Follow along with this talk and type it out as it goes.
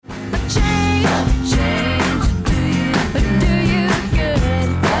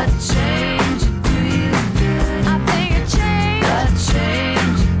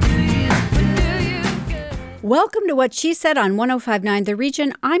Welcome to What She Said on 105.9 The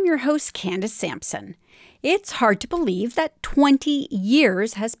Region. I'm your host, Candace Sampson. It's hard to believe that 20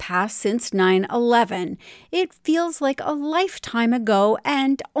 years has passed since 9/11. It feels like a lifetime ago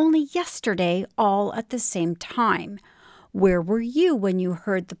and only yesterday all at the same time. Where were you when you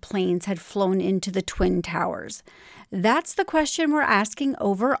heard the planes had flown into the Twin Towers? That's the question we're asking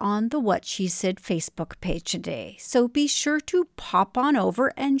over on the What She Said Facebook page today. So be sure to pop on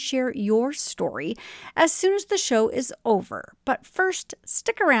over and share your story as soon as the show is over. But first,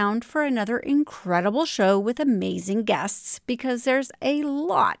 stick around for another incredible show with amazing guests because there's a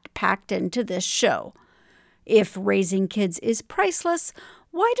lot packed into this show. If raising kids is priceless,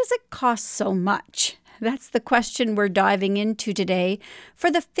 why does it cost so much? That's the question we're diving into today for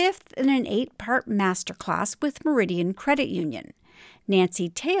the 5th in an 8-part masterclass with Meridian Credit Union.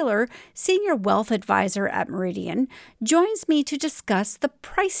 Nancie Taylor, Senior Wealth Advisor at Meridian, joins me to discuss the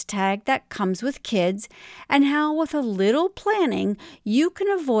price tag that comes with kids and how with a little planning you can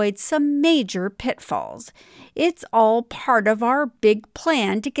avoid some major pitfalls. It's all part of our big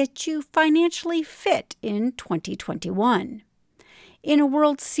plan to get you financially fit in 2021. In a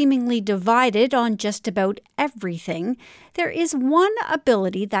world seemingly divided on just about everything, there is one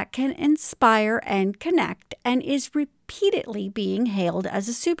ability that can inspire and connect and is repeatedly being hailed as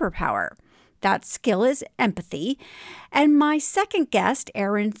a superpower. That skill is empathy, and my second guest,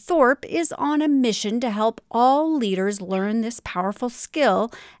 Erin Thorp, is on a mission to help all leaders learn this powerful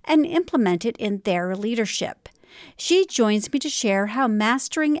skill and implement it in their leadership. She joins me to share how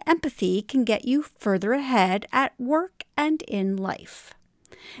mastering empathy can get you further ahead at work and in life.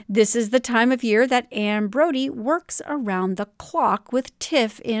 This is the time of year that Anne Brodie works around the clock with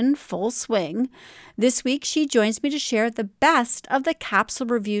TIFF in full swing. This week, she joins me to share the best of the capsule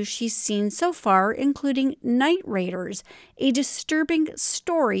reviews she's seen so far, including Night Raiders, a disturbing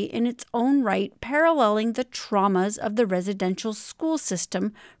story in its own right, paralleling the traumas of the residential school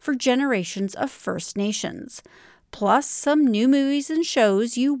system for generations of First Nations. Plus some new movies and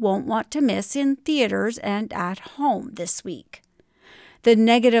shows you won't want to miss in theaters and at home this week. The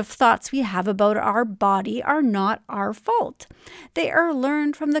negative thoughts we have about our body are not our fault. They are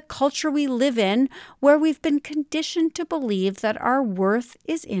learned from the culture we live in, where we've been conditioned to believe that our worth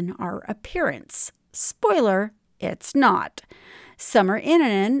is in our appearance. Spoiler, it's not. Summer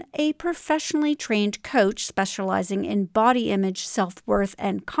Innanen, a professionally trained coach specializing in body image, self-worth,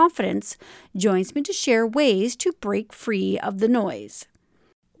 and confidence, joins me to share ways to break free of the noise.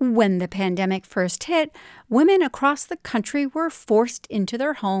 When the pandemic first hit, women across the country were forced into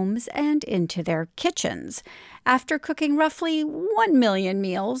their homes and into their kitchens. After cooking roughly 1 million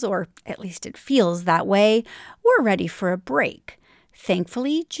meals, or at least it feels that way, we're ready for a break.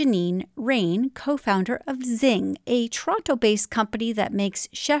 Thankfully, Jannine Rane, co-founder of Zing, a Toronto-based company that makes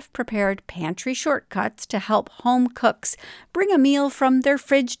chef-prepared pantry shortcuts to help home cooks bring a meal from their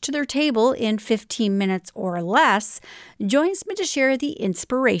fridge to their table in 15 minutes or less, joins me to share the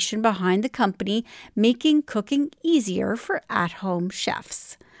inspiration behind the company making cooking easier for at-home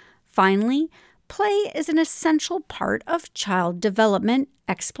chefs. Finally, play is an essential part of child development,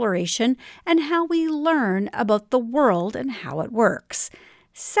 exploration, and how we learn about the world and how it works.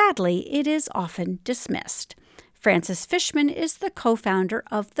 Sadly, it is often dismissed. Fishman is the co-founder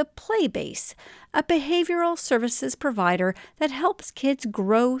of the Playbase, a behavioural services provider that helps kids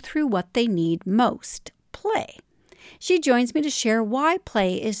grow through what they need most, play. She joins me to share why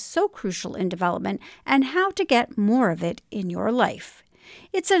play is so crucial in development and how to get more of it in your life.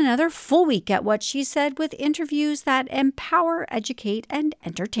 It's another full week at What She Said with interviews that empower, educate, and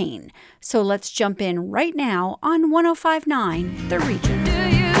entertain. So let's jump in right now on 105.9 The Region. Do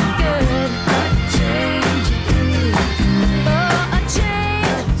you good? A change you do. Oh, a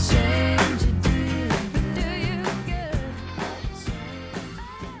change you do. Do you good?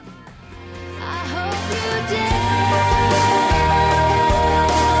 I hope you did.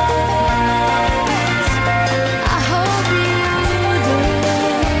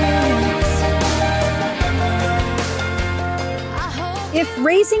 If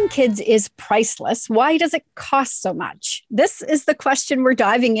raising kids is priceless, why does it cost so much? This is the question we're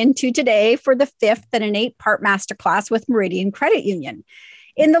diving into today for the 5th in an 8-part masterclass with Meridian Credit Union.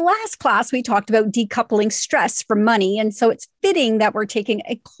 In the last class, we talked about decoupling stress from money, and so it's fitting that we're taking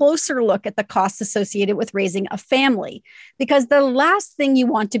a closer look at the costs associated with raising a family, because the last thing you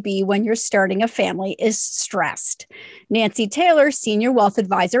want to be when you're starting a family is stressed. Nancie Taylor, Senior Wealth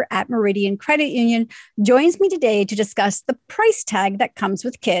Advisor at Meridian Credit Union, joins me today to discuss the price tag that comes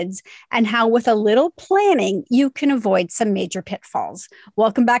with kids and how with a little planning, you can avoid some major pitfalls.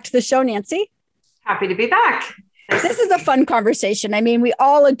 Welcome back to the show, Nancie. Happy to be back. This is a fun conversation. I mean, we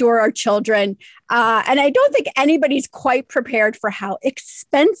all adore our children. And I don't think anybody's quite prepared for how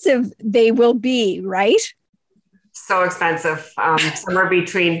expensive they will be, right? So expensive, somewhere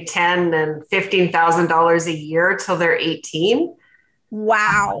between $10,000 and $15,000 a year till they're 18.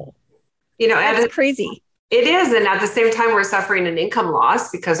 Wow. That's crazy. It is. And at the same time, we're suffering an income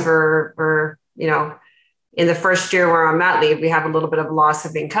loss because we're in the first year we're on mat leave, we have a little bit of loss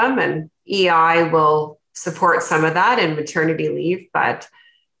of income, and EI will support some of that in maternity leave, but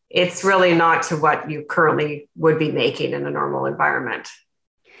it's really not to what you currently would be making in a normal environment.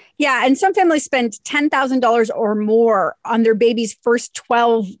 Yeah. And some families spend $10,000 or more on their baby's first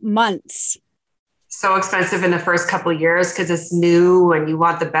 12 months. So expensive in the first couple of years because it's new and you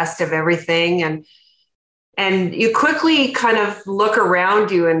want the best of everything. And you quickly kind of look around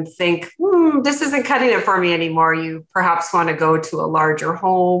you and think, this isn't cutting it for me anymore. You perhaps want to go to a larger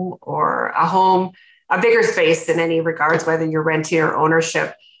home or a bigger space in any regards, whether you're renting or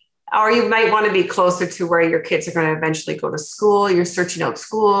ownership. Or you might want to be closer to where your kids are going to eventually go to school. You're searching out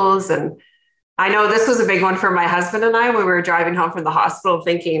schools. And I know this was a big one for my husband and I when we were driving home from the hospital,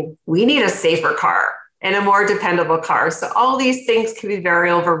 thinking we need a safer car and a more dependable car. So all these things can be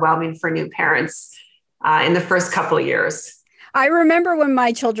very overwhelming for new parents in the first couple of years. I remember when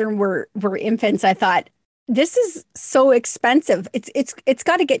my children were infants, I thought, this is so expensive. It's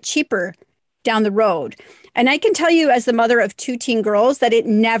got to get cheaper down the road. And I can tell you as the mother of 2 teen girls that it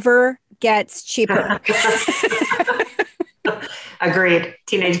never gets cheaper. Agreed.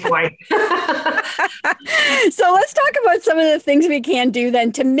 Teenage boy. So let's talk about some of the things we can do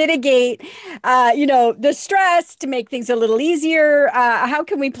then to mitigate, the stress, to make things a little easier. How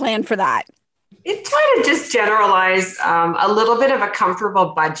can we plan for that? Try to just generalize a little bit of a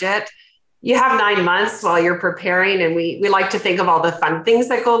comfortable budget. You have 9 months while you're preparing, and we like to think of all the fun things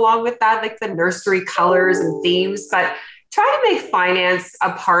that go along with that, like the nursery colors and themes, but try to make finance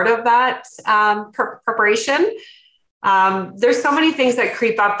a part of that preparation. There's so many things that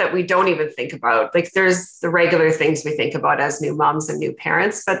creep up that we don't even think about. Like there's the regular things we think about as new moms and new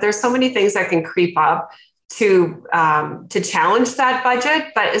parents, but there's so many things that can creep up to challenge that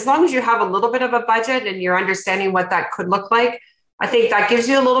budget. But as long as you have a little bit of a budget and you're understanding what that could look like, I think that gives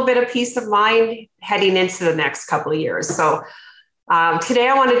you a little bit of peace of mind heading into the next couple of years. So today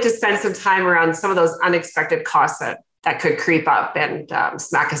I wanted to spend some time around some of those unexpected costs that could creep up and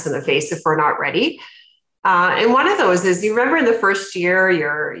smack us in the face if we're not ready. And one of those is, you remember in the first year,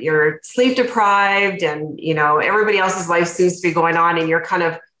 you're sleep deprived and, everybody else's life seems to be going on and your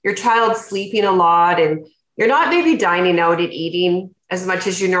child's sleeping a lot and you're not maybe dining out and eating as much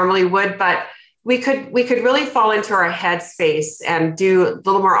as you normally would, but we could really fall into our headspace and do a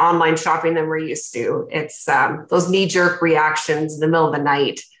little more online shopping than we're used to. It's those knee-jerk reactions in the middle of the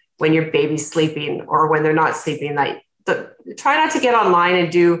night when your baby's sleeping or when they're not sleeping. Try not to get online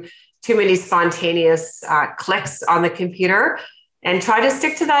and do too many spontaneous clicks on the computer, and try to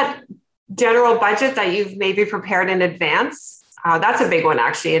stick to that general budget that you've maybe prepared in advance. That's a big one,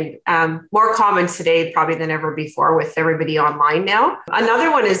 actually, and more common today probably than ever before with everybody online now.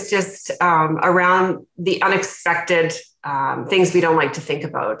 Another one is just around the unexpected things we don't like to think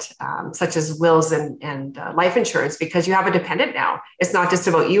about, such as wills and life insurance, because you have a dependent now. It's not just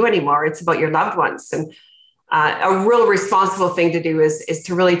about you anymore. It's about your loved ones. And a real responsible thing to do is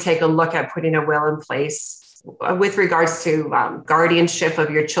to really take a look at putting a will in place with regards to guardianship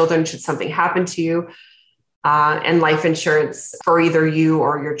of your children should something happen to you. And life insurance for either you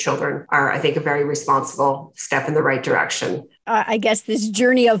or your children are, I think, a very responsible step in the right direction. I guess this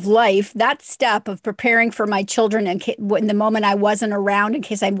journey of life, that step of preparing for my children in the moment I wasn't around, in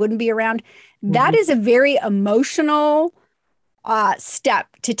case I wouldn't be around, that is a very emotional step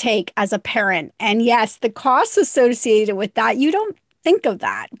to take as a parent. And yes, the costs associated with that, you don't think of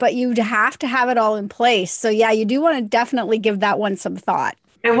that, but you have to have it all in place. So yeah, you do want to definitely give that one some thought.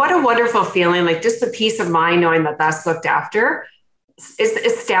 And what a wonderful feeling, like just the peace of mind knowing that that's looked after is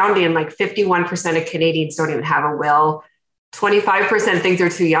astounding. Like 51% of Canadians don't even have a will. 25% think they're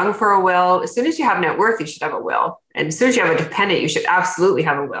too young for a will. As soon as you have net worth, you should have a will. And as soon as you have a dependent, you should absolutely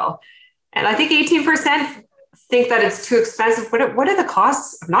have a will. And I think 18% think that it's too expensive. What are the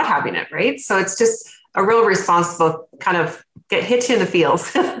costs of not having it, right? So it's just a real responsible kind of hit you in the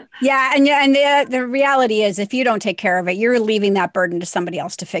feels. Yeah. And the reality is, if you don't take care of it, you're leaving that burden to somebody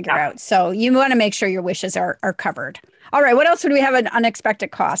else to figure out. So you want to make sure your wishes are covered. All right. What else would we have an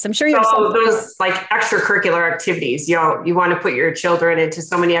unexpected cost? I'm sure you have those like extracurricular activities. You want to put your children into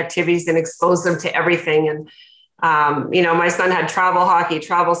so many activities and expose them to everything. And, my son had travel hockey,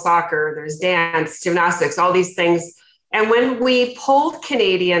 travel soccer, there's dance, gymnastics, all these things. And when we polled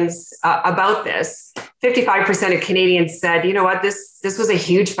Canadians about this, 55% of Canadians said, you know what, this was a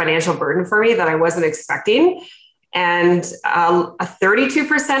huge financial burden for me that I wasn't expecting. And 32%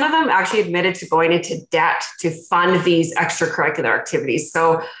 of them actually admitted to going into debt to fund these extracurricular activities.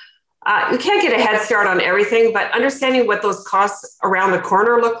 So you can't get a head start on everything, but understanding what those costs around the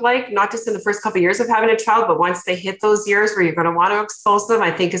corner look like, not just in the first couple of years of having a child, but once they hit those years where you're going to want to expose them, I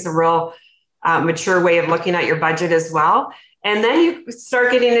think is a real mature way of looking at your budget as well. And then you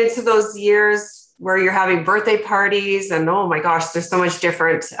start getting into those years where you're having birthday parties and, oh my gosh, they're so much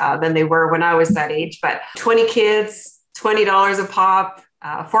different than they were when I was that age. But 20 kids, $20 a pop,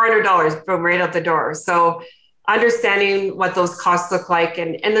 $400, boom, right out the door. So understanding what those costs look like.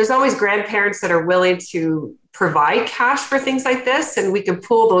 And there's always grandparents that are willing to provide cash for things like this. And we can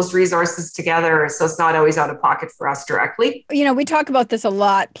pool those resources together. So it's not always out of pocket for us directly. You know, we talk about this a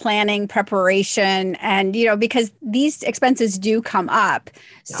lot, planning, preparation, and, you know, because these expenses do come up.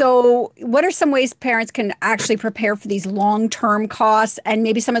 Yeah. So what are some ways parents can actually prepare for these long-term costs and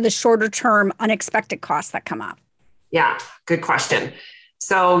maybe some of the shorter-term unexpected costs that come up? Yeah, good question.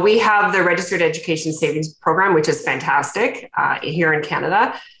 So we have the Registered Education Savings Program, which is fantastic here in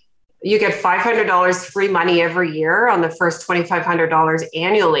Canada. You get $500 free money every year on the first $2,500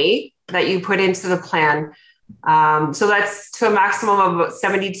 annually that you put into the plan. So that's to a maximum of about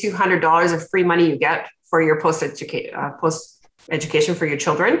 $7,200 of free money you get for your post-education for your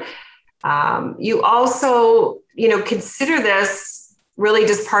children. You also, consider this really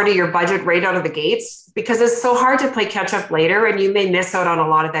just part of your budget right out of the gates, because it's so hard to play catch up later, and you may miss out on a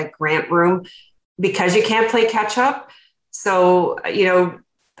lot of that grant room because you can't play catch up. So,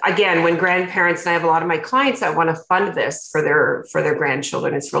 again, when grandparents, and I have a lot of my clients that want to fund this for their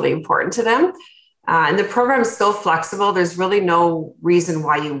grandchildren, it's really important to them. And the program is so flexible. There's really no reason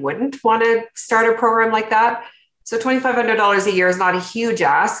why you wouldn't want to start a program like that. So $2,500 a year is not a huge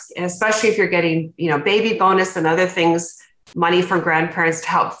ask, and especially if you're getting, baby bonus and other things, money from grandparents to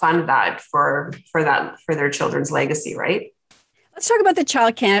help fund that for their children's legacy, right? Let's talk about the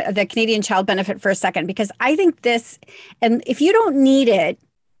Canadian Child Benefit for a second, because I think this, and if you don't need it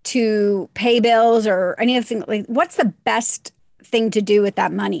to pay bills or anything, like, what's the best thing to do with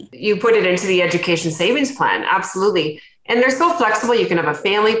that money? You put it into the education savings plan. Absolutely. And they're so flexible. You can have a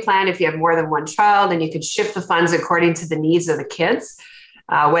family plan if you have more than one child, and you can shift the funds according to the needs of the kids,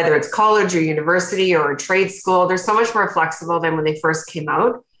 whether it's college or university or a trade school. They're so much more flexible than when they first came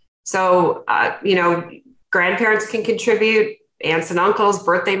out. So, grandparents can contribute, aunts and uncles,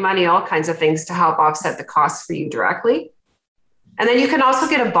 birthday money, all kinds of things to help offset the costs for you directly. And then you can also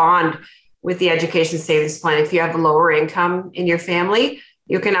get a bond with the education savings plan. If you have a lower income in your family,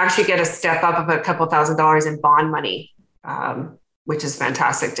 you can actually get a step up of a couple $1,000s in bond money, which is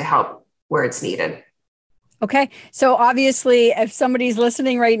fantastic to help where it's needed. Okay. So obviously, if somebody's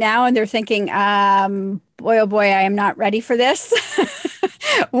listening right now and they're thinking, boy, oh boy, I am not ready for this.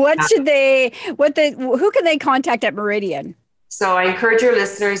 Who can they contact at Meridian? So I encourage your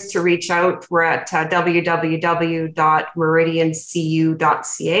listeners to reach out. We're at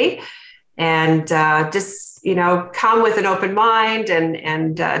www.meridiancu.ca, and just, come with an open mind,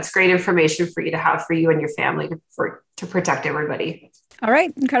 and it's great information for you to have for you and your family to protect everybody. All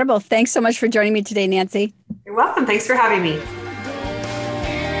right. Incredible. Thanks so much for joining me today, Nancie. You're welcome. Thanks for having me.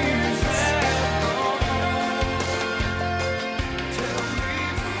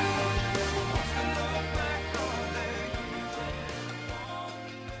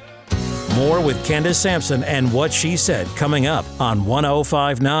 More with Candace Sampson and What She Said coming up on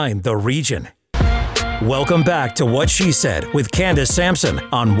 105.9 The Region. Welcome back to What She Said with Candace Sampson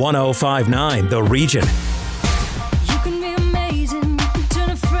on 105.9 The Region. You can be amazing, you can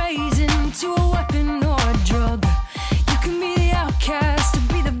turn a phrase into a weapon or a drug. You can be the outcast, to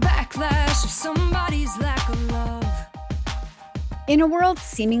be the backlash of somebody's lack of love. In a world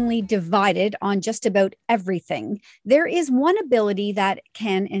seemingly divided on just about everything, there is one ability that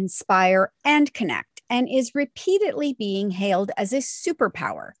can inspire and connect, and is repeatedly being hailed as a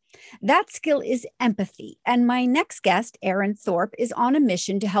superpower. That skill is empathy, and my next guest, Erin Thorp, is on a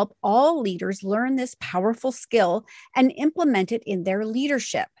mission to help all leaders learn this powerful skill and implement it in their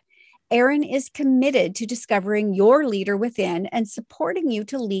leadership. Erin is committed to discovering your leader within and supporting you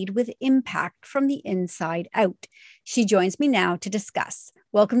to lead with impact from the inside out. She joins me now to discuss.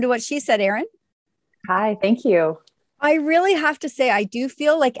 Welcome to What She Said, Erin. Hi, thank you. I really have to say, I do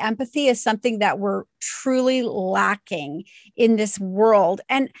feel like empathy is something that we're truly lacking in this world.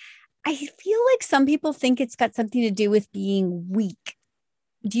 And I feel like some people think it's got something to do with being weak.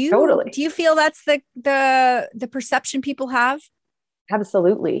 Do you Totally. Do you feel that's the perception people have?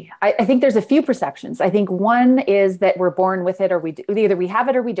 Absolutely. I think there's a few perceptions. I think one is that we're born with it, or either we have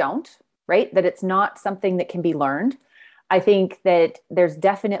it or we don't, right? That it's not something that can be learned. I think that there's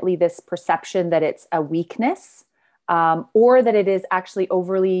definitely this perception that it's a weakness, or that it is actually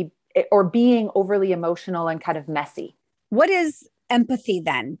being overly emotional and kind of messy. What is empathy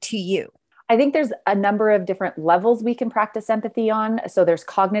then to you? I think there's a number of different levels we can practice empathy on. So there's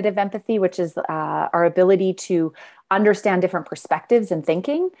cognitive empathy, which is our ability to understand different perspectives and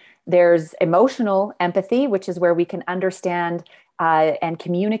thinking. There's emotional empathy, which is where we can understand and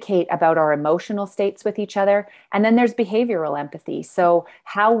communicate about our emotional states with each other. And then there's behavioral empathy. So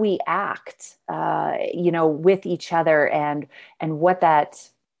how we act, with each other, and what that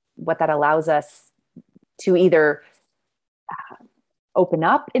allows us to either open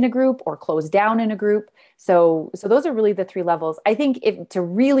up in a group or close down in a group. So those are really the three levels. I think to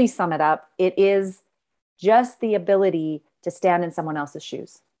really sum it up, it is just the ability to stand in someone else's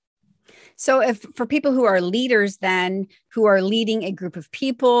shoes. So if for people who are leaders then, who are leading a group of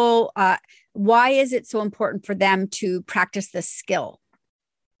people, why is it so important for them to practice this skill?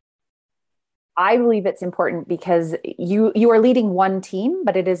 I believe it's important because you are leading one team,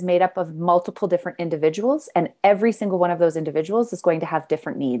 but it is made up of multiple different individuals, and every single one of those individuals is going to have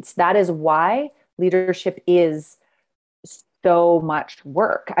different needs. That is why leadership is so much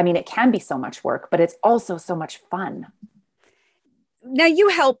work. I mean, it can be so much work, but it's also so much fun. Now, you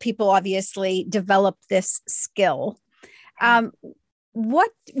help people obviously develop this skill.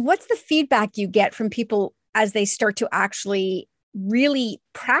 What's the feedback you get from people as they start to actually really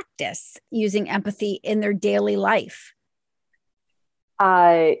practice using empathy in their daily life?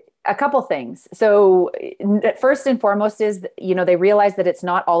 A couple things. So first and foremost is, they realize that it's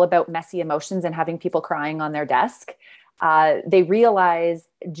not all about messy emotions and having people crying on their desk. They realize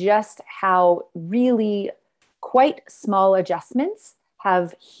just how really quite small adjustments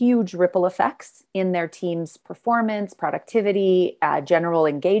have huge ripple effects in their team's performance, productivity, general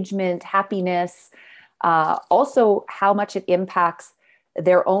engagement, happiness. Also, how much it impacts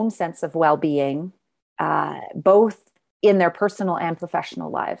their own sense of well-being, both in their personal and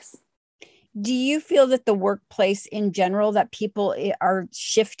professional lives. Do you feel that the workplace in general, that people are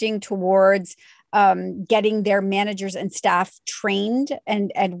shifting towards getting their managers and staff trained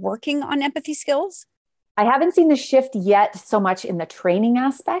and working on empathy skills? I haven't seen the shift yet so much in the training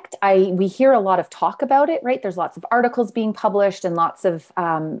aspect. We hear a lot of talk about it, right? There's lots of articles being published and lots of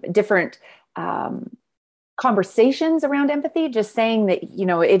different conversations around empathy, just saying that,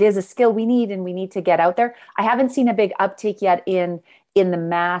 it is a skill we need and we need to get out there. I haven't seen a big uptake yet in the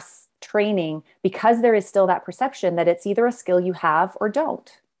mass training because there is still that perception that it's either a skill you have or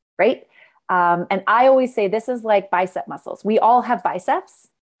don't, right? And I always say this is like bicep muscles. We all have biceps,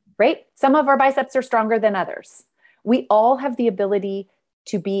 right? Some of our biceps are stronger than others. We all have the ability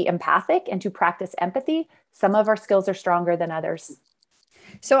to be empathic and to practice empathy. Some of our skills are stronger than others.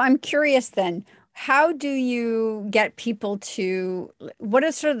 So I'm curious then, how do you get people what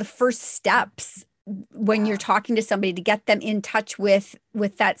are sort of the first steps when you're talking to somebody to get them in touch with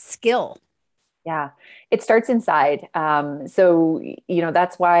that skill? Yeah, it starts inside. So,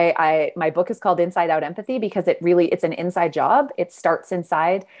 that's why my book is called Inside Out Empathy, because it's an inside job. It starts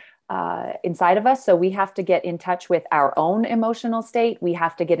inside of us. So we have to get in touch with our own emotional state. We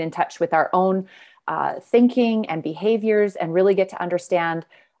have to get in touch with our own thinking and behaviors, and really get to understand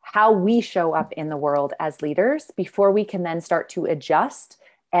how we show up in the world as leaders before we can then start to adjust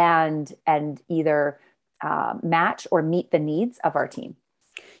and either match or meet the needs of our team.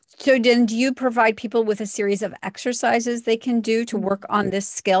 So then do you provide people with a series of exercises they can do to work on this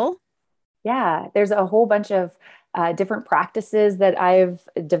skill? Yeah, there's a whole bunch of different practices that I've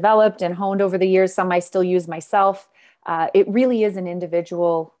developed and honed over the years. Some I still use myself. It really is an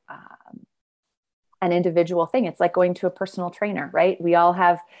individual thing. It's like going to a personal trainer, right? We all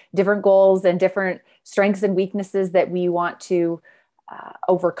have different goals and different strengths and weaknesses that we want to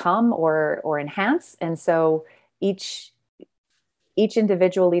overcome or enhance. And so each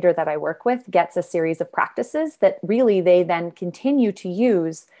individual leader that I work with gets a series of practices that really they then continue to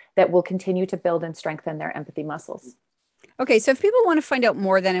use that will continue to build and strengthen their empathy muscles. Okay, so if people want to find out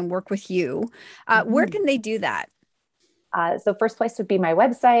more then and work with you, where can they do that? So first place would be my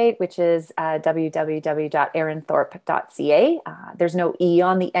website, which is www.erinthorp.ca. There's no E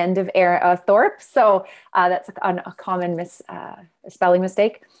on the end of Thorp, so that's a common spelling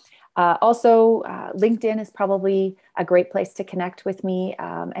mistake. Also, LinkedIn is probably a great place to connect with me,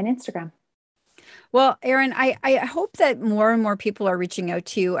 and Instagram. Well, Erin, I hope that more and more people are reaching out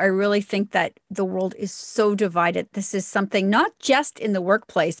to you. I really think that the world is so divided. This is something not just in the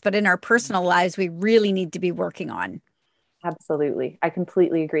workplace, but in our personal lives, we really need to be working on. Absolutely. I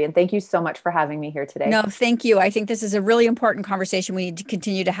completely agree. And thank you so much for having me here today. No, thank you. I think this is a really important conversation we need to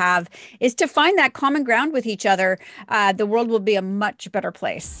continue to have, is to find that common ground with each other. The world will be a much better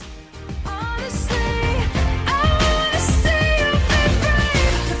place. Honestly, I wanna see you be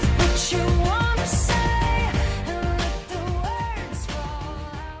brave with what you wanna say and let the words fall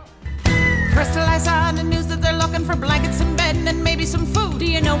out. Crystallize on the news that they're looking for blankets and bedding and maybe some food. Do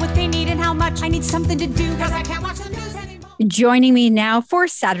you know what they need and how much? I need something to do Because I can't watch the news anymore. Joining me now for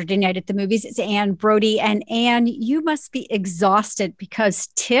Saturday Night at the Movies is Anne Brodie. And Anne, you must be exhausted because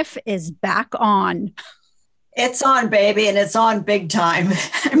TIFF is back on. It's on, baby, and it's on big time.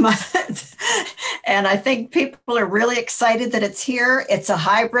 And I think people are really excited that it's here. It's a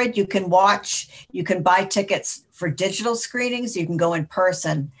hybrid. You can buy tickets for digital screenings. You can go in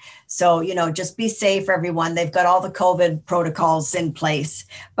person. So, just be safe, everyone. They've got all the COVID protocols in place.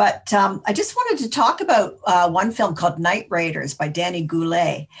 But I just wanted to talk about one film called Night Raiders by Danny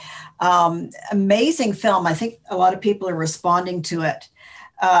Goulet. Amazing film. I think a lot of people are responding to it.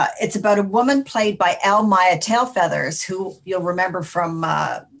 It's about a woman played by Maya Tailfeathers, who you'll remember from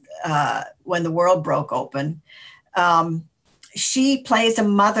When the World Broke Open. She plays a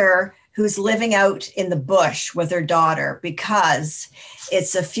mother who's living out in the bush with her daughter because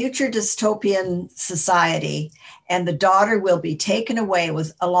it's a future dystopian society, and the daughter will be taken away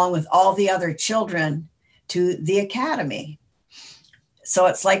along with all the other children to the academy. So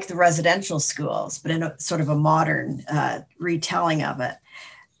it's like the residential schools, but in a sort of a modern retelling of it.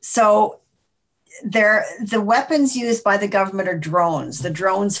 So the weapons used by the government are drones. The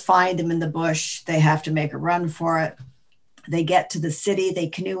drones find them in the bush. They have to make a run for it. They get to the city. They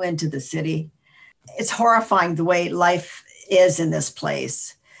canoe into the city. It's horrifying the way life is in this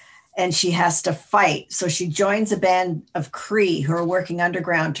place. And she has to fight. So she joins a band of Cree who are working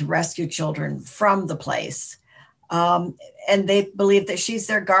underground to rescue children from the place. And they believe that she's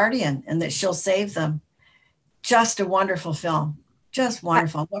their guardian and that she'll save them. Just a wonderful film. Just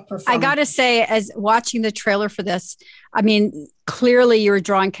wonderful. What performance. I got to say, as watching the trailer for this, I mean, clearly you're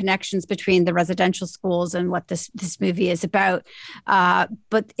drawing connections between the residential schools and what this movie is about.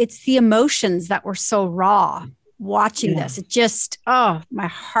 But it's the emotions that were so raw watching this. It just, my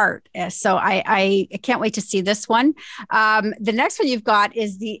heart. So I can't wait to see this one. The next one you've got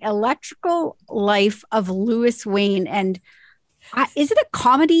is The Electrical Life of Louis Wayne. And is it a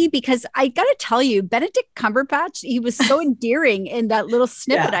comedy? Because I got to tell you, Benedict Cumberbatch, he was so endearing in that little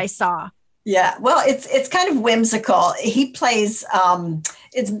snippet I saw. Yeah, well, it's kind of whimsical. He plays,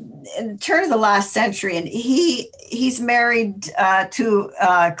 it's in the turn of the last century, and he's married to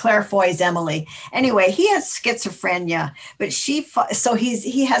Claire Foy's Emily. Anyway, he has schizophrenia, but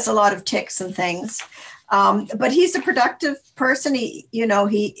he has a lot of tics and things. But he's a productive person.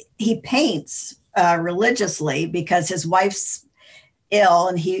 He paints religiously because his wife's ill,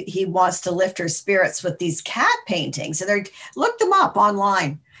 and he wants to lift her spirits with these cat paintings. And look them up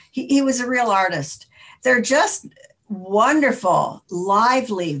online. He was a real artist. They're just wonderful,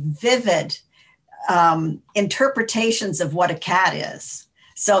 lively, vivid interpretations of what a cat is.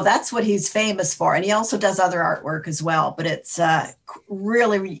 So that's what he's famous for. And he also does other artwork as well, but it's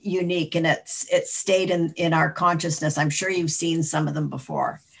really unique, and it's stayed in our consciousness. I'm sure you've seen some of them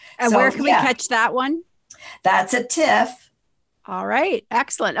before. And where can we catch that one? That's at TIFF. All right.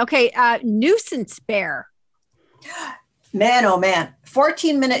 Excellent. Okay. Nuisance Bear. Man, oh man,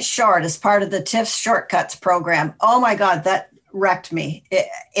 14 minutes short as part of the TIFF Shortcuts program. Oh my God, that wrecked me.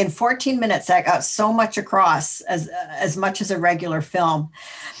 In 14 minutes, I got so much across, as much as a regular film.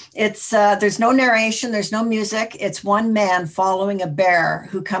 It's there's no narration, there's no music. It's one man following a bear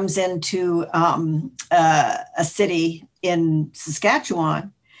who comes into a city in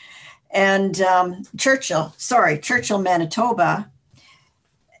Saskatchewan, and Churchill, Manitoba.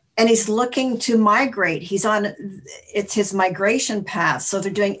 And he's looking to migrate. It's his migration path. So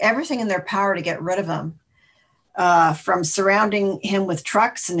they're doing everything in their power to get rid of him, from surrounding him with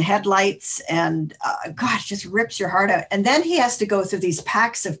trucks and headlights. And gosh, just rips your heart out. And then he has to go through these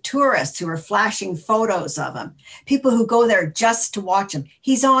packs of tourists who are flashing photos of him, people who go there just to watch him.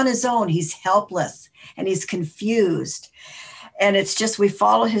 He's on his own. He's helpless and he's confused. And it's just, we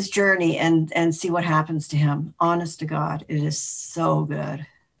follow his journey and see what happens to him. Honest to God, it is so good.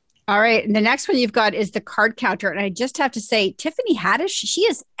 All right. And the next one you've got is The Card Counter. And I just have to say, Tiffany Haddish, she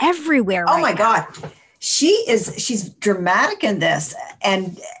is everywhere. Oh my God. She's dramatic in this.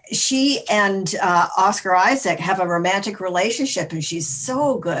 And she and Oscar Isaac have a romantic relationship, and she's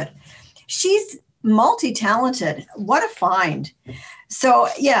so good. She's multi-talented. What a find. So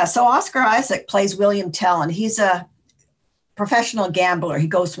Oscar Isaac plays William Tell, and he's a professional gambler. He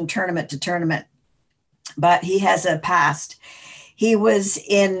goes from tournament to tournament. but he has a past. He was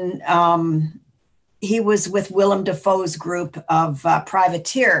with Willem Dafoe's group of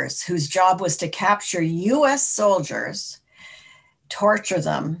privateers whose job was to capture U.S. soldiers, torture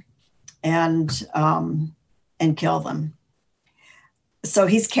them, and kill them. So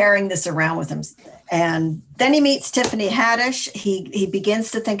he's carrying this around with him. And then he meets Tiffany Haddish. He begins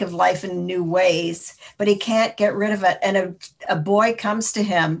to think of life in new ways, but he can't get rid of it. And a boy comes to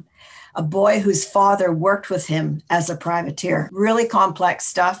him, a boy whose father worked with him as a privateer. Really complex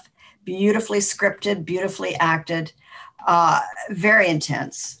stuff, beautifully scripted, beautifully acted, very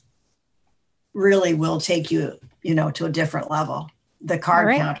intense. Really will take you, to a different level. The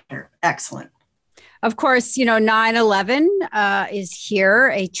card counter, excellent. Of course, 9/11 is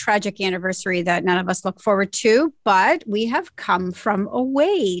here, a tragic anniversary that none of us look forward to, but we have come from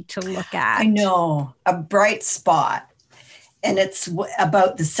away to look at. I know, a bright spot. And it's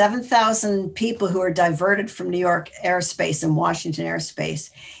about the 7,000 people who are diverted from New York airspace and Washington airspace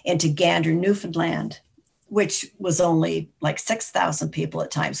into Gander, Newfoundland, which was only like 6,000 people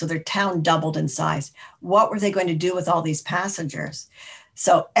at times. So their town doubled in size. What were they going to do with all these passengers?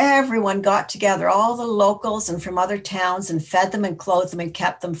 So everyone got together, all the locals and from other towns, and fed them and clothed them and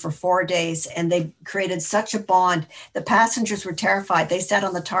kept them for 4 days. And they created such a bond. The passengers were terrified. They sat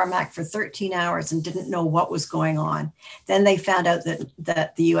on the tarmac for 13 hours and didn't know what was going on. Then they found out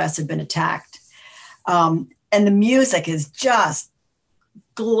that the U.S. had been attacked. And the music is just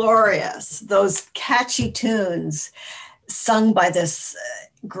glorious. Those catchy tunes sung by this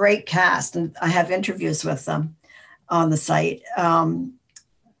great cast. And I have interviews with them on the site.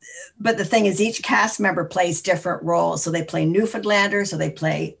 But the thing is, each cast member plays different roles. So they play Newfoundlanders, or they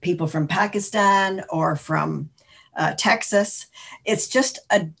play people from Pakistan or from Texas. It's just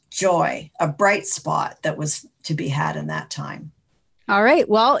a joy, a bright spot that was to be had in that time. All right.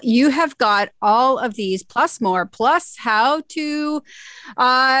 Well, you have got all of these plus more, plus how to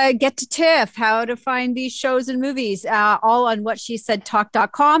get to TIFF, how to find these shows and movies, all on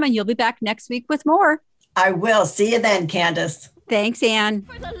whatshesaidtalk.com. And you'll be back next week with more. I will. See you then, Candace. Thanks, Anne.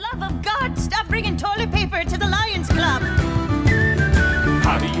 For the love of God, stop bringing toilet paper to the Lions Club.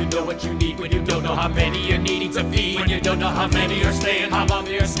 How do you know what you need when you don't know how many you're needing to feed? When you don't know how many are staying, how long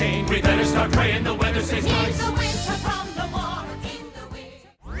they're staying. We better start praying the weather stays nice. The winter from the war in the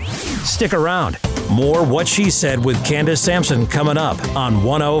winter. Stick around. More What She Said with Candace Sampson coming up on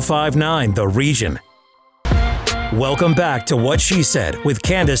 105.9 The Region. Welcome back to What She Said with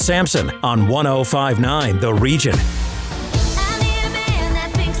Candace Sampson on 105.9 The Region.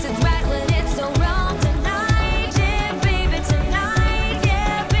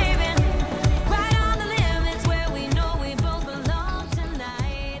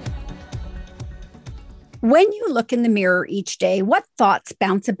 When you look in the mirror each day, what thoughts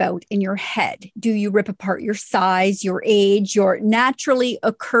bounce about in your head? Do you rip apart your size, your age, your naturally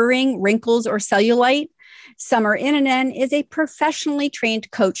occurring wrinkles or cellulite? Summer Innanen is a professionally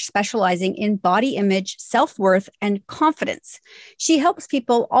trained coach specializing in body image, self-worth, and confidence. She helps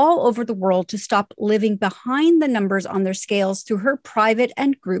people all over the world to stop living behind the numbers on their scales through her private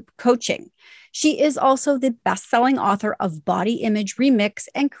and group coaching. She is also the best-selling author of Body Image Remix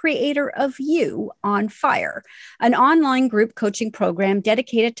and creator of You on Fire, an online group coaching program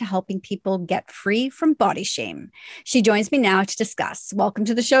dedicated to helping people get free from body shame. She joins me now to discuss. Welcome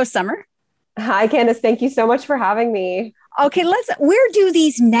to the show, Summer. Hi, Candace. Thank you so much for having me. Okay, where do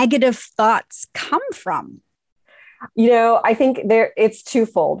these negative thoughts come from? I think it's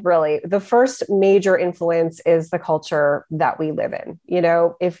twofold, really. The first major influence is the culture that we live in.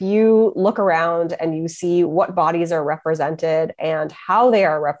 If you look around and you see what bodies are represented and how they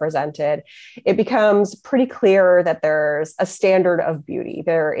are represented, it becomes pretty clear that there's a standard of beauty.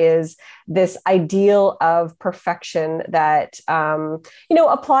 There is this ideal of perfection that,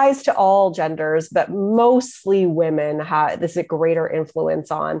 applies to all genders, but mostly women have this a greater influence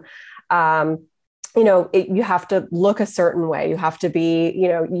on. You have to look a certain way. You have to be,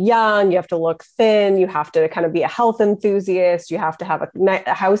 young, you have to look thin, you have to kind of be a health enthusiast, you have to have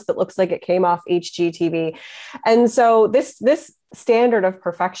a house that looks like it came off HGTV. And so this standard of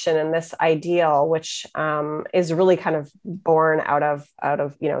perfection and this ideal, which is really kind of born out of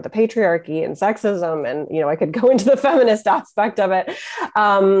the patriarchy and sexism, and I could go into the feminist aspect of it.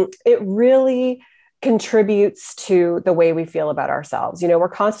 It really contributes to the way we feel about ourselves. We're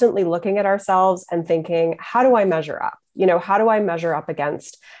constantly looking at ourselves and thinking, how do I measure up? how do I measure up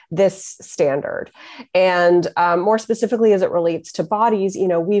against this standard? And more specifically, as it relates to bodies,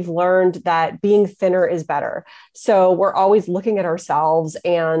 we've learned that being thinner is better. So we're always looking at ourselves,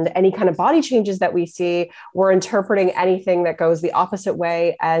 and any kind of body changes that we see, we're interpreting anything that goes the opposite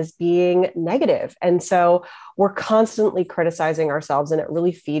way as being negative. And so we're constantly criticizing ourselves, and it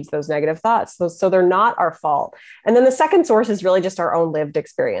really feeds those negative thoughts. So they're not our fault. And then the second source is really just our own lived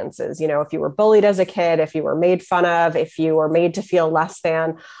experiences. If you were bullied as a kid, if you were made fun of, if you were made to feel less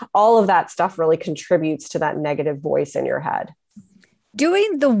than, all of that stuff really contributes to that negative voice in your head.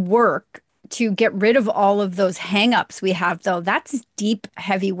 Doing the work to get rid of all of those hangups we have, though, that's deep,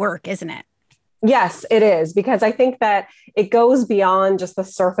 heavy work, isn't it? Yes, it is, because I think that it goes beyond just the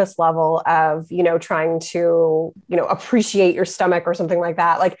surface level of, trying to, appreciate your stomach or something like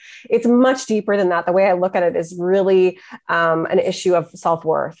that. Like, it's much deeper than that. The way I look at it is really an issue of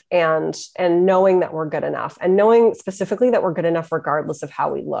self-worth and knowing that we're good enough, and knowing specifically that we're good enough regardless of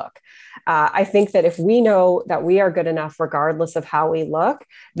how we look. I think that if we know that we are good enough regardless of how we look,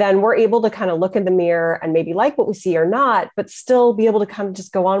 then we're able to kind of look in the mirror and maybe like what we see or not, but still be able to kind of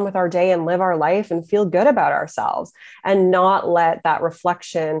just go on with our day and live our life and feel good about ourselves, and not let that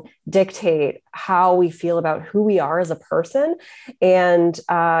reflection dictate how we feel about who we are as a person. And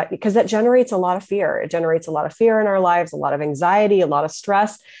because that generates a lot of fear. It generates a lot of fear in our lives, a lot of anxiety, a lot of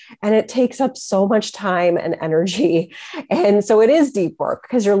stress, and it takes up so much time and energy. And so it is deep work,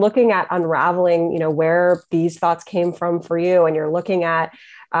 because you're looking at unraveling, where these thoughts came from for you. And you're looking at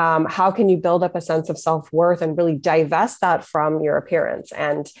how can you build up a sense of self-worth and really divest that from your appearance?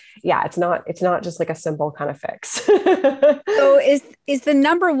 And yeah, it's not just like a simple kind of fix. So is the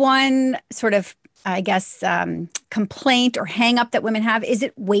number one sort of, I guess, complaint or hang up that women have, is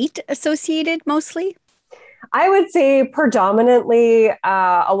it weight associated mostly? I would say predominantly,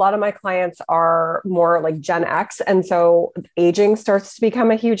 a lot of my clients are more like Gen X. And so aging starts to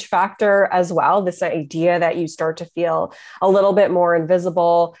become a huge factor as well. This idea that you start to feel a little bit more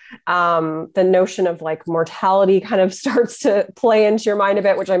invisible. The notion of like mortality kind of starts to play into your mind a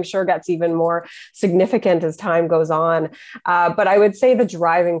bit, which I'm sure gets even more significant as time goes on. But I would say the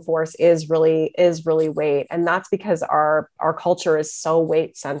driving force is really weight. And that's because our culture is so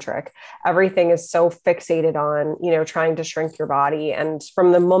weight centric. Everything is so fixated on, trying to shrink your body. And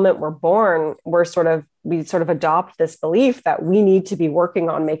from the moment we're born, we sort of adopt this belief that we need to be working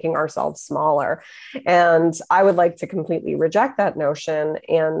on making ourselves smaller. And I would like to completely reject that notion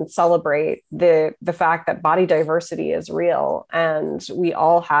and celebrate the fact that body diversity is real. And we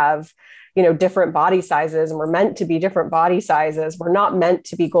all have, different body sizes, and we're meant to be different body sizes. We're not meant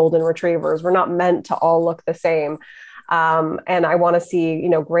to be golden retrievers. We're not meant to all look the same. And I want to see,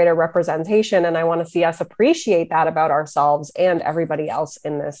 greater representation, and I want to see us appreciate that about ourselves and everybody else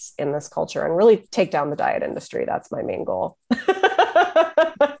in this culture, and really take down the diet industry. That's my main goal.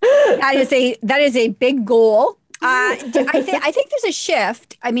 That is a big goal. I think there's a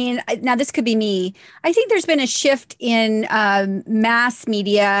shift. I mean, now this could be me. I think there's been a shift in mass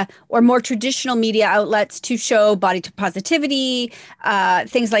media or more traditional media outlets to show body positivity,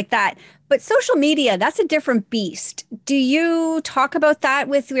 things like that. But social media, that's a different beast. Do you talk about that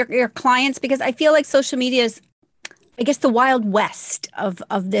with your clients? Because I feel like social media is, I guess, the wild west of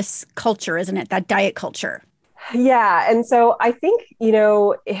this culture, isn't it? That diet culture. Yeah. And so I think,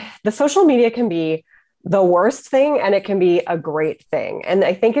 the social media can be the worst thing, and it can be a great thing. And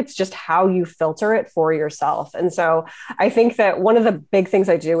I think it's just how you filter it for yourself. And so I think that one of the big things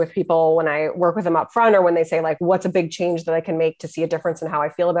I do with people when I work with them up front, or when they say like, what's a big change that I can make to see a difference in how I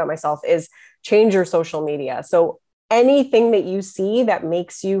feel about myself, is change your social media. So anything that you see that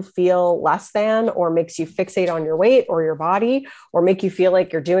makes you feel less than, or makes you fixate on your weight or your body, or make you feel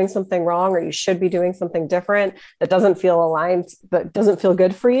like you're doing something wrong, or you should be doing something different, that doesn't feel aligned, that doesn't feel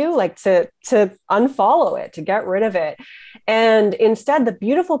good for you, like to unfollow it, to get rid of it. And instead, the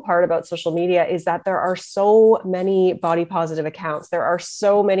beautiful part about social media is that there are so many body positive accounts. There are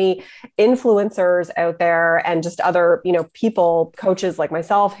so many influencers out there, and just other, people, coaches like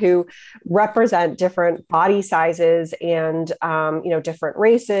myself, who represent different body sizes and, different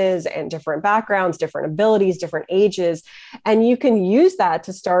races and different backgrounds, different abilities, different ages. And you can use that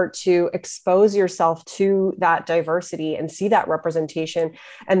to start to expose yourself to that diversity and see that representation.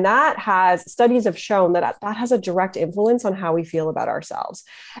 And that studies have shown that has a direct influence on how we feel about ourselves.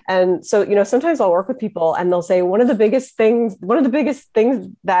 And so, sometimes I'll work with people and they'll say, one of the biggest things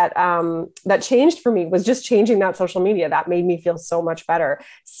that, that changed for me was just changing that social media. That made me feel so much better,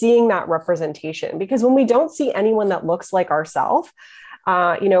 seeing that representation. Because when we don't see anyone that looks like ourselves,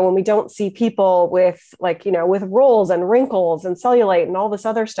 When we don't see people with with rolls and wrinkles and cellulite and all this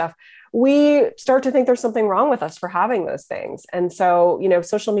other stuff, we start to think there's something wrong with us for having those things. And so,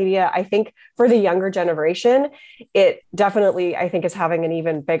 social media, I think for the younger generation, it definitely, I think, is having an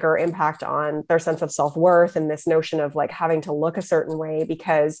even bigger impact on their sense of self-worth and this notion of like having to look a certain way,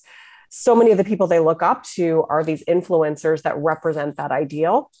 because so many of the people they look up to are these influencers that represent that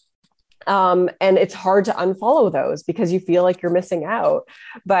ideal. And it's hard to unfollow those because you feel like you're missing out.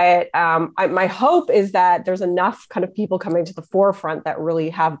 But my hope is that there's enough kind of people coming to the forefront that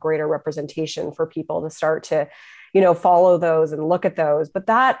really have greater representation for people to start to, follow those and look at those. But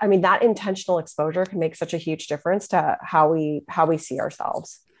that intentional exposure can make such a huge difference to how we see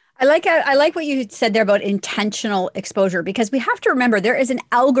ourselves. I like what you said there about intentional exposure, because we have to remember there is an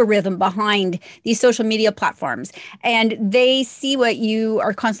algorithm behind these social media platforms, and they see what you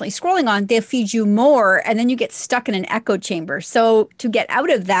are constantly scrolling on. They'll feed you more, and then you get stuck in an echo chamber. So to get out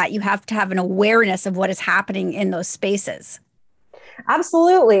of that, you have to have an awareness of what is happening in those spaces.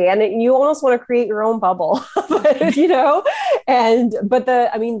 Absolutely. And you almost want to create your own bubble, but the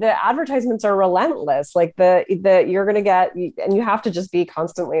advertisements are relentless. Like you're going to get, and you have to just be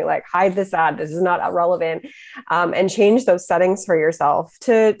constantly like, hide this ad, this is not relevant, and change those settings for yourself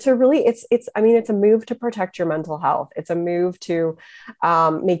to really, it's a move to protect your mental health. It's a move to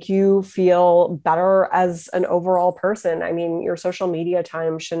make you feel better as an overall person. I mean, your social media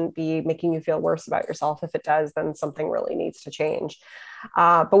time shouldn't be making you feel worse about yourself. If it does, then something really needs to change.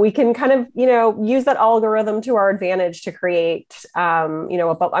 But we can kind of, use that algorithm to our advantage to create,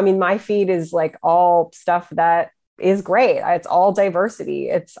 my feed is like all stuff that is great. It's all diversity.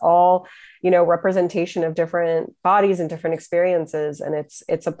 It's all, representation of different bodies and different experiences. And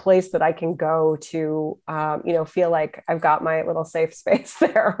it's a place that I can go to, feel like I've got my little safe space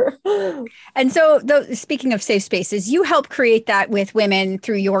there. And so speaking of safe spaces, you help create that with women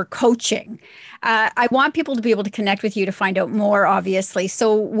through your coaching. I want people to be able to connect with you to find out more, obviously.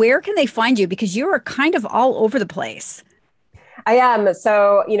 So where can they find you? Because you are kind of all over the place. I am.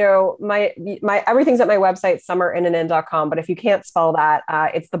 So, my everything's at my website, summerinnanen.com. But if you can't spell that,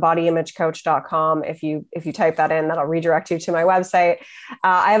 it's thebodyimagecoach.com. If you type that in, that'll redirect you to my website.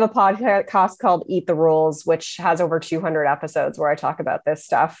 I have a podcast called Eat the Rules, which has over 200 episodes where I talk about this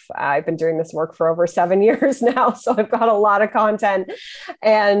stuff. I've been doing this work for over 7 years now, so I've got a lot of content.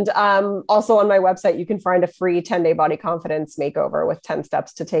 And also on my website, you can find a free 10-day body confidence makeover with 10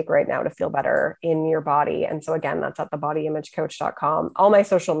 steps to take right now to feel better in your body. And so again, that's at thebodyimagecoach.com. All my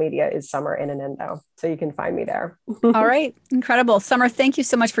social media is Summer Innanen, though, so you can find me there. All right. Incredible. Summer, thank you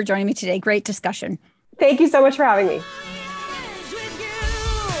so much for joining me today. Great discussion. Thank you so much for having me.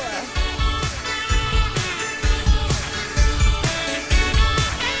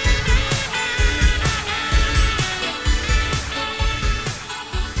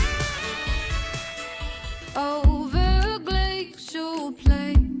 Over a glacial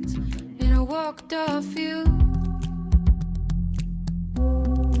plains, and I walked off you.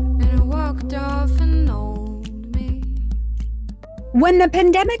 When the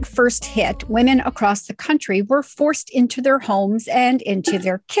pandemic first hit, women across the country were forced into their homes and into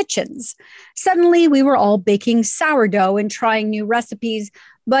their kitchens. Suddenly, we were all baking sourdough and trying new recipes,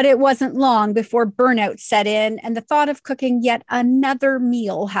 but it wasn't long before burnout set in and the thought of cooking yet another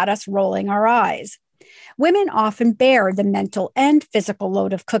meal had us rolling our eyes. Women often bear the mental and physical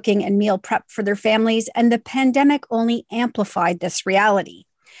load of cooking and meal prep for their families, and the pandemic only amplified this reality.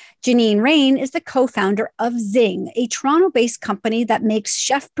 Jannine Rane is the co-founder of Zing, a Toronto-based company that makes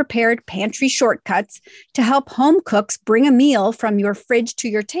chef-prepared pantry shortcuts to help home cooks bring a meal from your fridge to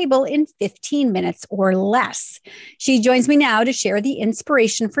your table in 15 minutes or less. She joins me now to share the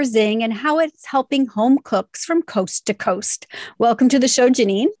inspiration for Zing and how it's helping home cooks from coast to coast. Welcome to the show,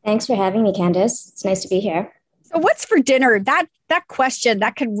 Jannine. Thanks for having me, Candace. It's nice to be here. So what's for dinner? That question,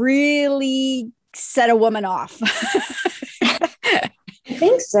 that could really set a woman off. I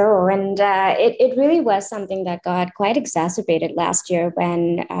think so. And it really was something that got quite exacerbated last year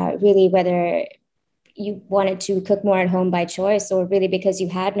when really whether you wanted to cook more at home by choice or really because you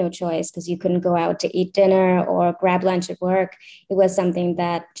had no choice because you couldn't go out to eat dinner or grab lunch at work, it was something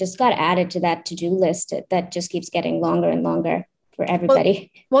that just got added to that to-do list that just keeps getting longer and longer for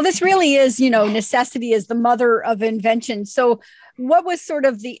everybody. Well, this really is, necessity is the mother of invention. So what was sort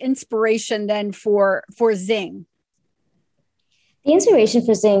of the inspiration then for Zing? The inspiration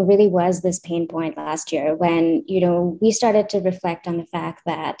for Zing really was this pain point last year when, we started to reflect on the fact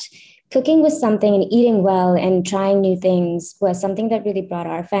that cooking was something and eating well and trying new things was something that really brought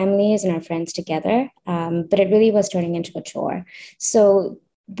our families and our friends together. But it really was turning into a chore. So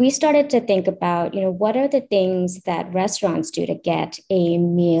we started to think about, what are the things that restaurants do to get a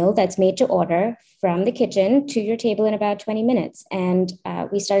meal that's made to order from the kitchen to your table in about 20 minutes. And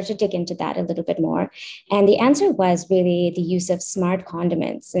we started to dig into that a little bit more. And the answer was really the use of smart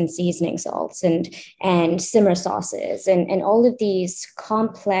condiments and seasoning salts and simmer sauces and all of these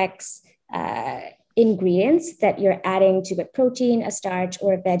complex ingredients that you're adding to a protein, a starch,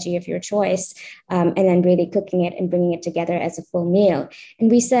 or a veggie of your choice, and then really cooking it and bringing it together as a full meal. And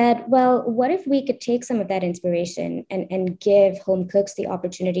we said, well, what if we could take some of that inspiration and give home cooks the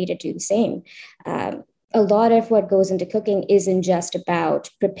opportunity to do the same? A lot of what goes into cooking isn't just about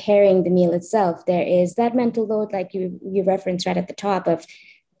preparing the meal itself. There is that mental load, like you referenced right at the top, of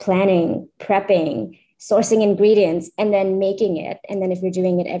planning, prepping, sourcing ingredients, and then making it. And then if you're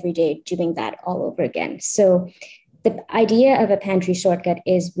doing it every day, doing that all over again. So the idea of a pantry shortcut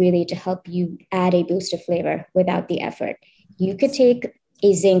is really to help you add a boost of flavor without the effort. You could take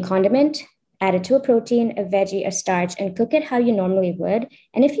a Zing condiment, add it to a protein, a veggie, a starch, and cook it how you normally would.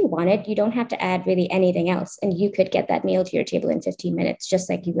 And if you wanted, you don't have to add really anything else. And you could get that meal to your table in 15 minutes, just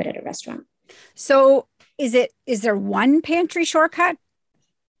like you would at a restaurant. So is there one pantry shortcut?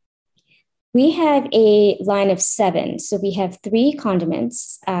 We have a line of 7. So we have 3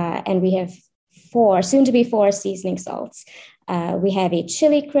 condiments and we have 4, soon to be 4 seasoning salts. We have a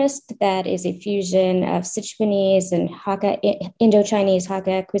chili crisp that is a fusion of Sichuanese and Hakka, Indo-Chinese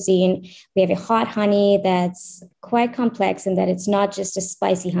Hakka cuisine. We have a hot honey that's quite complex in that it's not just a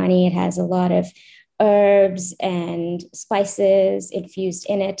spicy honey. It has a lot of herbs and spices infused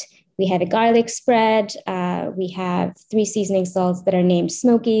in it. We have a garlic spread. We have 3 seasoning salts that are named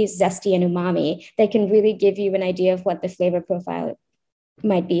smoky, zesty, and umami that can really give you an idea of what the flavor profile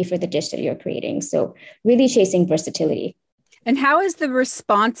might be for the dish that you're creating. So really chasing versatility. And how has the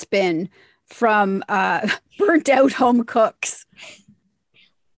response been from burnt out home cooks?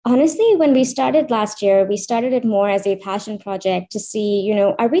 Honestly, when we started last year, we started it more as a passion project to see,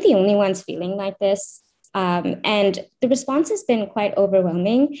 are we the only ones feeling like this? And the response has been quite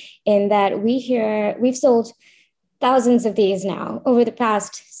overwhelming in that we've sold thousands of these now over the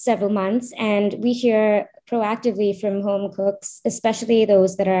past several months. And we hear proactively from home cooks, especially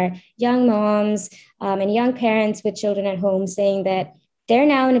those that are young moms and young parents with children at home, saying that they're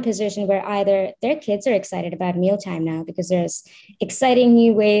now in a position where either their kids are excited about mealtime now because there's exciting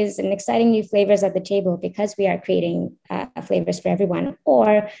new ways and exciting new flavors at the table because we are creating flavors for everyone,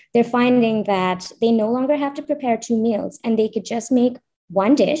 or they're finding that they no longer have to prepare 2 meals and they could just make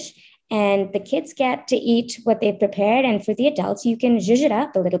one dish and the kids get to eat what they've prepared. And for the adults, you can zhuzh it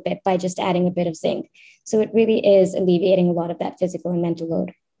up a little bit by just adding a bit of Zing. So it really is alleviating a lot of that physical and mental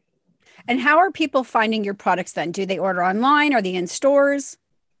load. And how are people finding your products then? Do they order online? Are they in stores?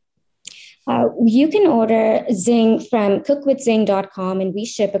 You can order Zing from cookwithzing.com and we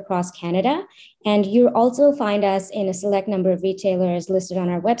ship across Canada. And you'll also find us in a select number of retailers listed on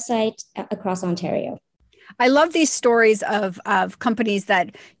our website across Ontario. I love these stories of companies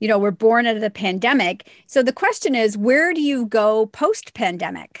that, were born out of the pandemic. So the question is, where do you go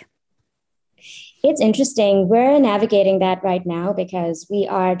post-pandemic? It's interesting. We're navigating that right now because we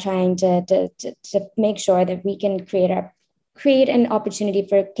are trying to make sure that we can create an opportunity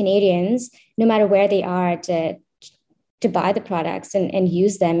for Canadians, no matter where they are, to buy the products and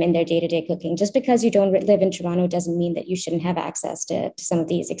use them in their day-to-day cooking. Just because you don't live in Toronto doesn't mean that you shouldn't have access to some of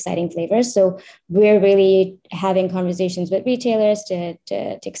these exciting flavors. So we're really having conversations with retailers to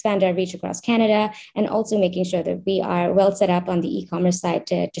expand our reach across Canada and also making sure that we are well set up on the e-commerce side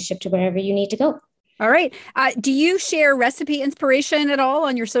to ship to wherever you need to go. All right. Do you share recipe inspiration at all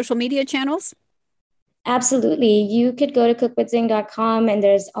on your social media channels? Absolutely. You could go to cookwithzing.com and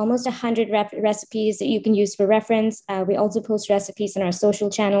there's almost 100 recipes that you can use for reference. We also post recipes in our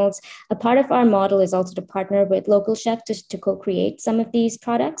social channels. A part of our model is also to partner with local chefs to co-create some of these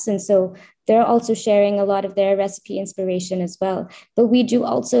products. And so they're also sharing a lot of their recipe inspiration as well. But we do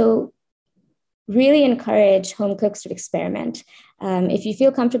also really encourage home cooks to experiment. If you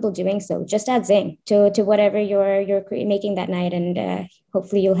feel comfortable doing so, just add Zing to whatever you're making that night, and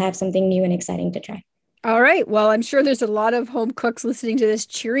hopefully you'll have something new and exciting to try. All right. Well, I'm sure there's a lot of home cooks listening to this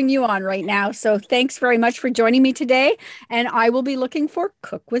cheering you on right now. So thanks very much for joining me today. And I will be looking for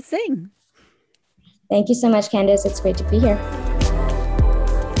Cook with Zing. Thank you so much, Candace. It's great to be here.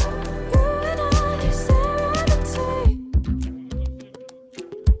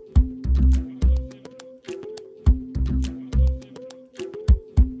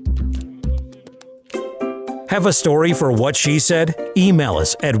 Have a story for What She Said? Email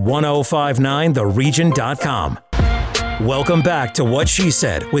us at 1059theregion.com. Welcome back to What She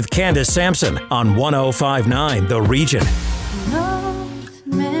Said with Candace Sampson on 1059 The Region. Love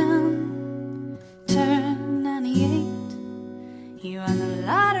me.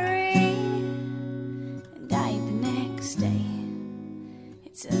 lottery and died the next day.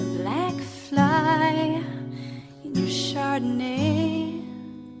 It's a black fly in your Chardonnay.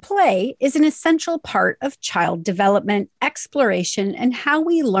 Play is an essential part of child development, exploration, and how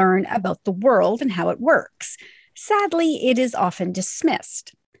we learn about the world and how it works. Sadly, it is often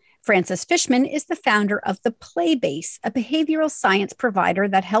dismissed. Frances Fishman is the founder of the Playbase, a behavioral science provider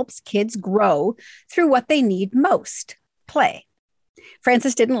that helps kids grow through what they need most, play.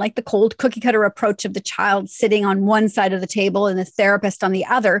 Frances didn't like the cold cookie-cutter approach of the child sitting on one side of the table and the therapist on the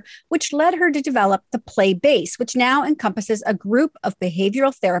other, which led her to develop the Playbase, which now encompasses a group of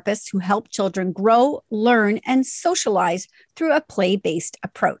behavioral therapists who help children grow, learn, and socialize through a play-based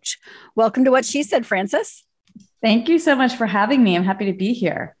approach. Welcome to What She Said, Frances. Thank you so much for having me. I'm happy to be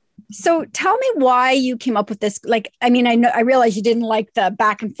here. So tell me why you came up with this. I realize you didn't like the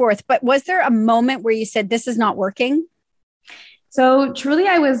back and forth, but was there a moment where you said, this is not working? So truly,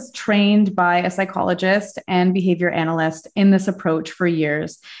 I was trained by a psychologist and behavior analyst in this approach for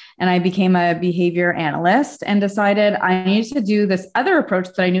years. And I became a behavior analyst and decided I needed to do this other approach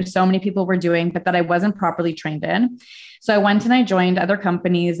that I knew so many people were doing, but that I wasn't properly trained in. So I went and I joined other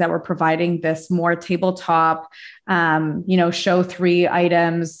companies that were providing this more tabletop, show 3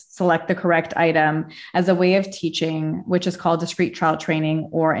 items, select the correct item as a way of teaching, which is called discrete trial training,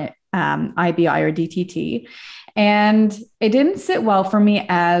 or IBI or DTT. And it didn't sit well for me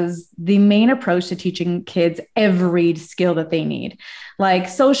as the main approach to teaching kids every skill that they need. Like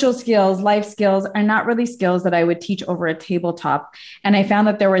social skills, life skills are not really skills that I would teach over a tabletop. And I found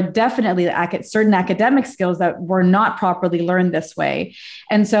that there were definitely certain academic skills that were not properly learned this way.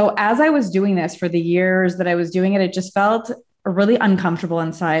 And so as I was doing this for the years that I was doing it, it just felt really uncomfortable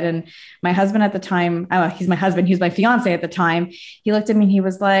inside. And my husband at the time, he's my husband, he was my fiance at the time. He looked at me and he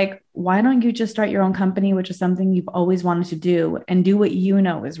was like, why don't you just start your own company, which is something you've always wanted to do, and do what you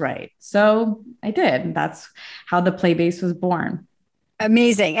know is right? So I did. And that's how the Playbase was born.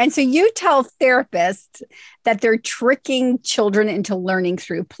 Amazing. And so you tell therapists that they're tricking children into learning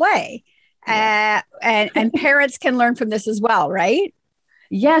through play. And parents can learn from this as well, right?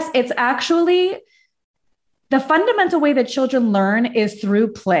 Yes, it's actually the fundamental way that children learn is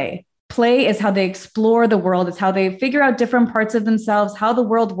through play. Play is how they explore the world. It's how they figure out different parts of themselves, how the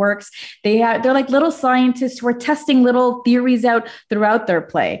world works. They're like little scientists who are testing little theories out throughout their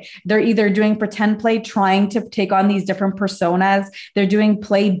play. They're either doing pretend play, trying to take on these different personas. They're doing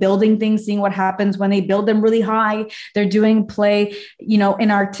play, building things, seeing what happens when they build them really high. They're doing play,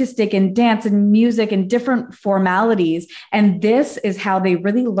 in artistic and dance and music and different formalities. And this is how they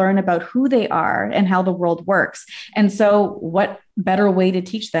really learn about who they are and how the world works. And so what better way to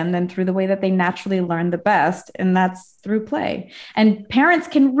teach them than through the way that they naturally learn the best, and that's through play. And parents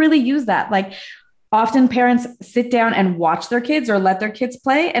can really use that. Like often parents sit down and watch their kids or let their kids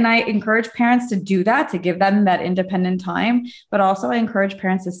play. And I encourage parents to do that, to give them that independent time. But also I encourage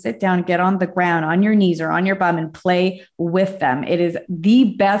parents to sit down, get on the ground, on your knees or on your bum, and play with them. It is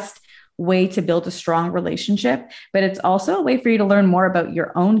the best way to build a strong relationship, but it's also a way for you to learn more about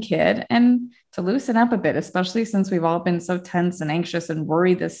your own kid and to loosen up a bit, especially since we've all been so tense and anxious and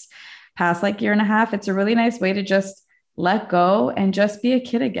worried this past year and a half. It's a really nice way to just let go and just be a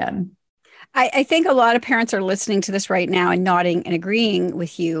kid again. I think a lot of parents are listening to this right now and nodding and agreeing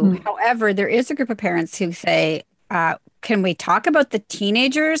with you. Mm-hmm. However, there is a group of parents who say, can we talk about the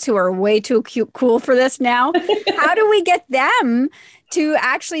teenagers who are way too cool for this now? How do we get them to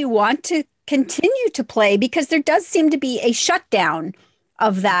actually want to continue to play? Because there does seem to be a shutdown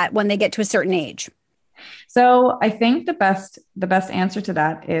of that when they get to a certain age. So I think the best answer to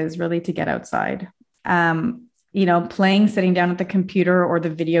that is really to get outside. Playing, sitting down at the computer or the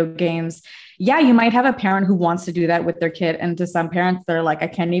video games. Yeah, you might have a parent who wants to do that with their kid. And to some parents, they're like, I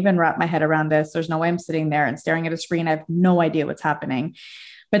can't even wrap my head around this. There's no way I'm sitting there and staring at a screen. I have no idea what's happening.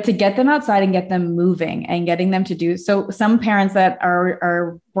 But to get them outside and get them moving and getting them to do so, some parents that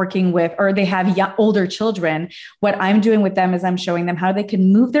are working with, or they have older children, what I'm doing with them is I'm showing them how they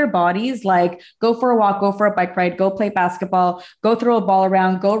can move their bodies, like go for a walk, go for a bike ride, go play basketball, go throw a ball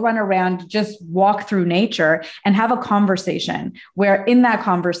around, go run around, just walk through nature and have a conversation where in that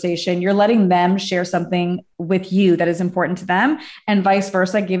conversation, you're letting them share something with you that is important to them, and vice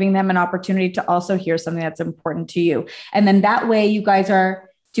versa, giving them an opportunity to also hear something that's important to you. And then that way you guys are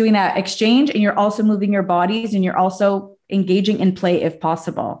doing that exchange and you're also moving your bodies and you're also engaging in play if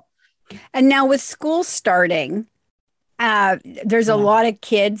possible. And now with school starting, there's a lot of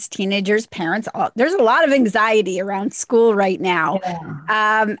kids, teenagers, parents, there's a lot of anxiety around school right now.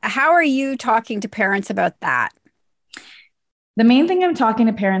 Yeah. How are you talking to parents about that? The main thing I'm talking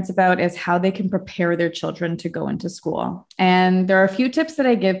to parents about is how they can prepare their children to go into school. And there are a few tips that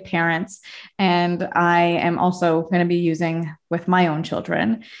I give parents, and I am also going to be using with my own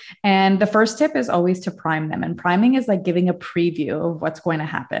children. And the first tip is always to prime them. And priming is like giving a preview of what's going to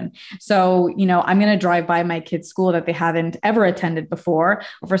happen. So, I'm going to drive by my kids' school that they haven't ever attended before.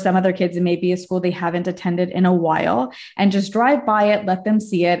 Or for some other kids, it may be a school they haven't attended in a while, and just drive by it, let them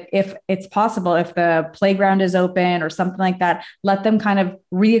see it. If it's possible, if the playground is open or something like that, let them kind of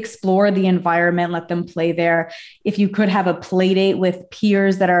re-explore the environment, let them play there. If you could have a play date with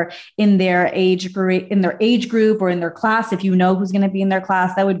peers that are in their age group or in their class, if you know who's going to be in their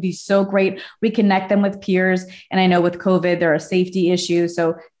class, that would be so great. Reconnect them with peers. And I know with COVID, there are safety issues.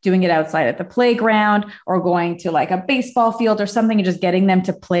 So doing it outside at the playground or going to like a baseball field or something and just getting them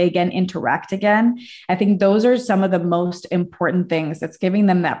to play again, interact again. I think those are some of the most important things. That's giving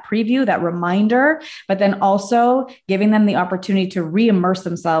them that preview, that reminder, but then also giving them the opportunity to re-immerse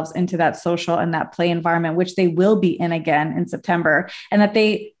themselves into that social and that play environment, which they will be in again in September. And that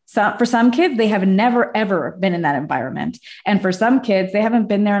for some kids, they have never, ever been in that environment. And for some kids, they haven't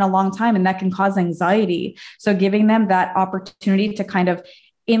been there in a long time, and that can cause anxiety. So giving them that opportunity to kind of,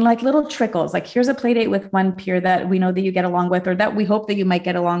 in like little trickles, like here's a play date with one peer that we know that you get along with, or that we hope that you might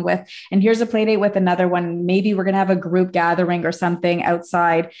get along with. And here's a play date with another one. Maybe we're going to have a group gathering or something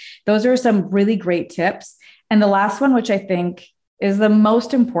outside. Those are some really great tips. And the last one, which I think is the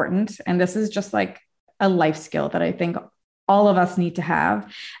most important, and this is just like a life skill that I think all of us need to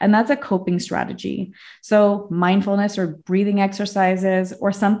have, and that's a coping strategy. So mindfulness or breathing exercises,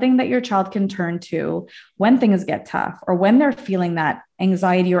 or something that your child can turn to when things get tough or when they're feeling that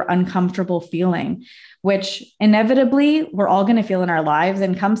anxiety or uncomfortable feeling, which inevitably we're all going to feel in our lives.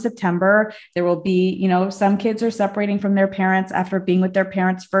 And come September, there will be, some kids are separating from their parents after being with their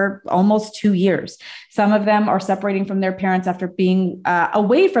parents for almost 2 years. Some of them are separating from their parents after being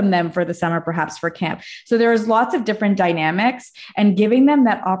away from them for the summer, perhaps for camp. So there's lots of different dynamics, and giving them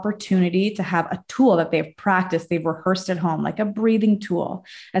that opportunity to have a tool that they've practiced, they've rehearsed at home, like a breathing tool,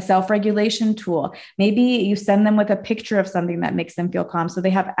 a self-regulation tool. Maybe you send them with a picture of something that makes them feel calm. So they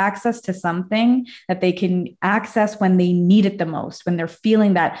have access to something that they can access when they need it the most, when they're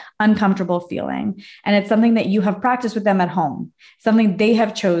feeling that uncomfortable feeling. And it's something that you have practiced with them at home, something they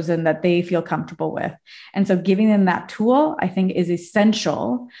have chosen that they feel comfortable with. And so giving them that tool, I think, is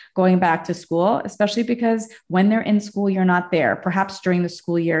essential going back to school, especially because when they're in school, you're not there. Perhaps during the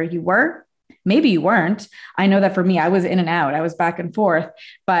school year you were, maybe you weren't. I know that for me, I was in and out, I was back and forth,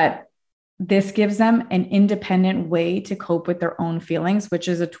 but this gives them an independent way to cope with their own feelings, which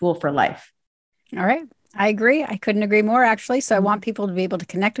is a tool for life. All right. I agree. I couldn't agree more, actually. So I want people to be able to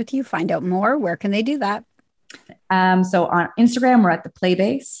connect with you, find out more. Where can they do that? So on Instagram, we're at The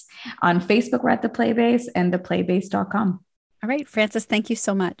Playbase. On Facebook, we're at The Playbase, and theplaybase.com. All right, Frances, thank you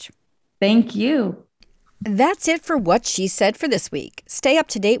so much. Thank you. That's it for What She Said for this week. Stay up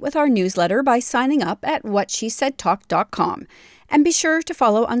to date with our newsletter by signing up at whatshesaidtalk.com. And be sure to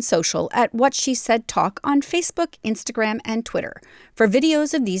follow on social at What She Said Talk on Facebook, Instagram, and Twitter for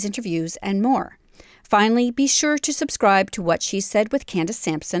videos of these interviews and more. Finally, be sure to subscribe to What She Said with Candace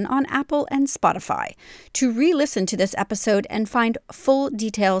Sampson on Apple and Spotify to re-listen to this episode and find full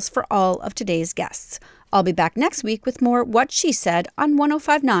details for all of today's guests. I'll be back next week with more What She Said on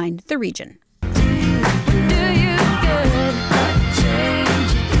 105.9 The Region.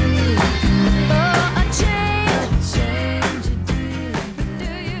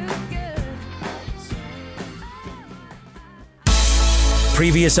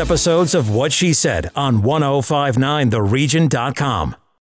 Previous episodes of What She Said on 1059theregion.com.